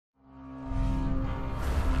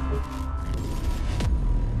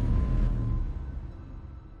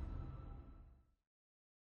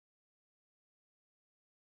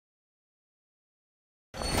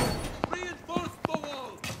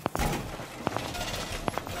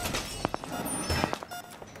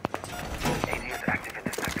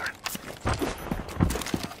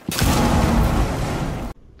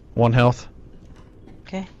1 health.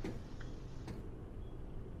 Okay.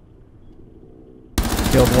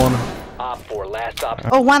 Killed one. Op 4, last op.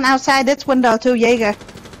 Oh, one outside this window too, Jaeger.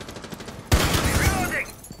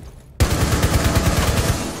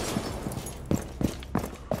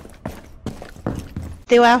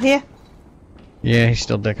 Still out here? Yeah, he's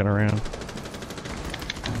still dicking around.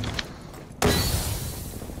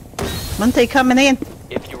 Monty coming in.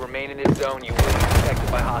 If you remain in this zone, you will be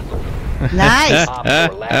detected by hostiles. Nice. Op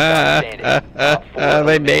 4, last op standing. Op 4 They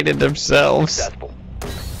eliminated. dated themselves. Successful.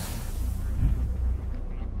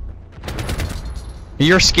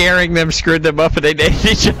 You're scaring them, screwed them up, and they dated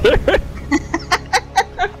each other.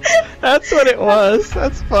 That's what it was.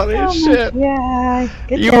 That's funny as shit. Yeah.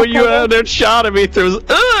 You went out there and shot at me through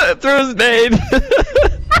his nade.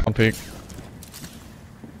 On peak.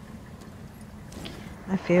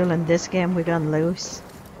 I feel in this game we're gonna lose.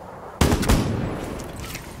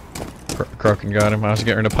 Croken got him. I was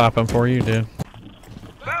getting ready to pop him for you, dude.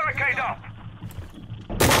 Barricade up!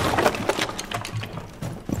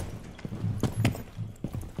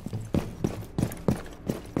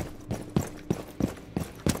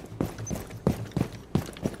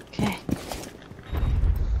 Okay.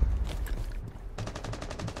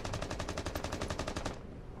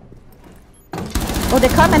 Oh, they're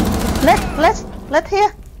coming. Let's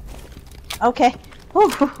here. Okay.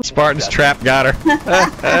 Ooh. Spartan's trap got her.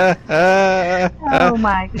 Oh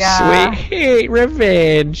my god. Sweet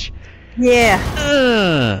revenge. Yeah.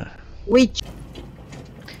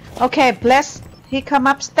 Okay, bless. He come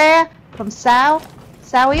upstairs from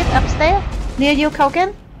southeast upstairs near you,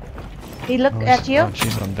 Kogan. He look at you. Oh,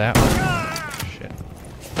 she's on that one. Shit.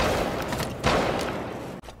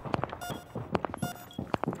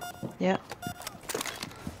 Yeah.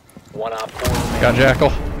 1 op 4 remaining. Got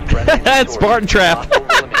Jackal. That's Spartan trap.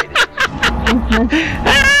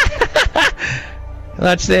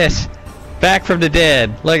 Watch this. Back from the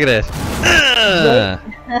dead. Look at this.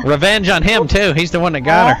 Revenge on him too. He's the one that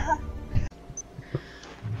got her.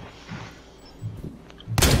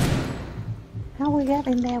 How we got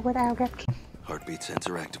in there without that? Heartbeat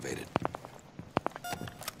sensor activated.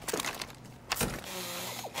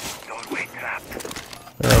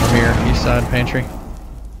 They're over here, east side pantry.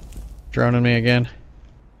 Droning me again.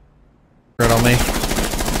 Right on me.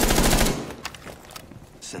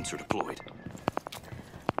 Sensor deployed.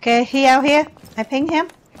 Okay, he out here. I ping him.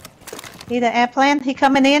 He the airplane. He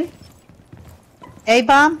coming in.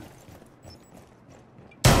 A-bomb.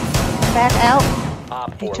 Back out.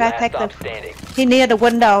 Op He 4, tried to last take op the. standing. He near the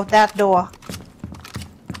window. That door.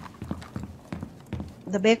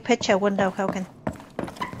 The big picture window, Kogan.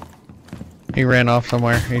 He ran off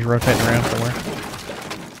somewhere. He's rotating around somewhere.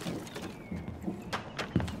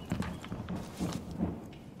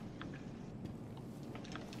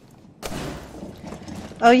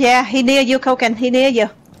 Oh yeah, he near you, Kogan. He near you.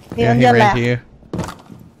 He Yeah, on he your ran left. to you.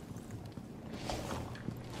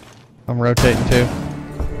 I'm rotating too.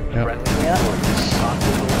 Yep. Friendly reinforcements.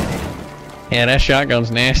 Hostiles eliminated. Yeah, that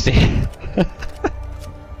shotgun's nasty.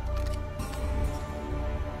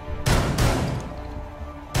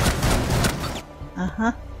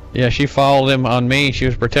 Uh-huh. Yeah, she followed him on me. She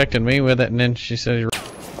was protecting me with it, and then she said,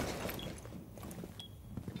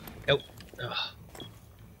 "Nope."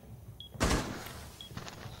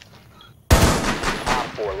 Op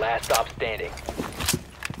 4, last stop standing.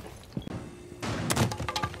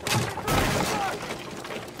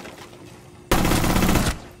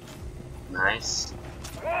 Nice.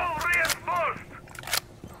 Wall reinforced!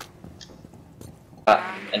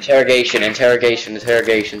 Interrogation. I'm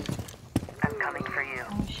coming for you.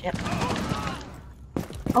 Oh shit.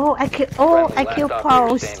 Oh, I kill. Oh, Friendly, I last killed operator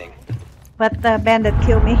Post, standing. but the bandit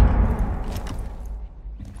killed me.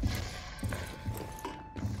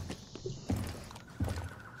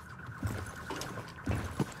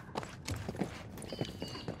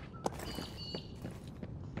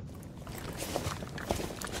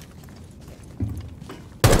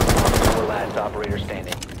 Last operator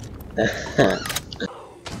standing.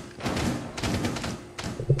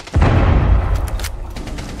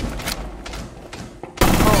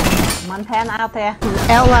 Montana out there.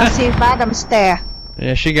 LRC bottom stair.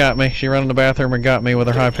 Yeah, she got me. She ran in the bathroom and got me with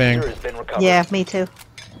her high ping. Diffuser has been recovered. Yeah, me too.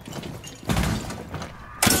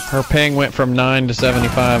 Her ping went from 9 to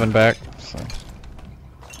 75 and back. So.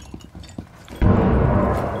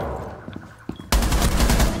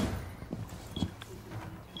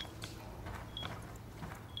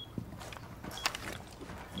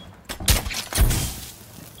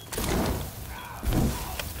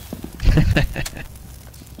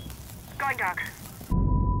 Going dark.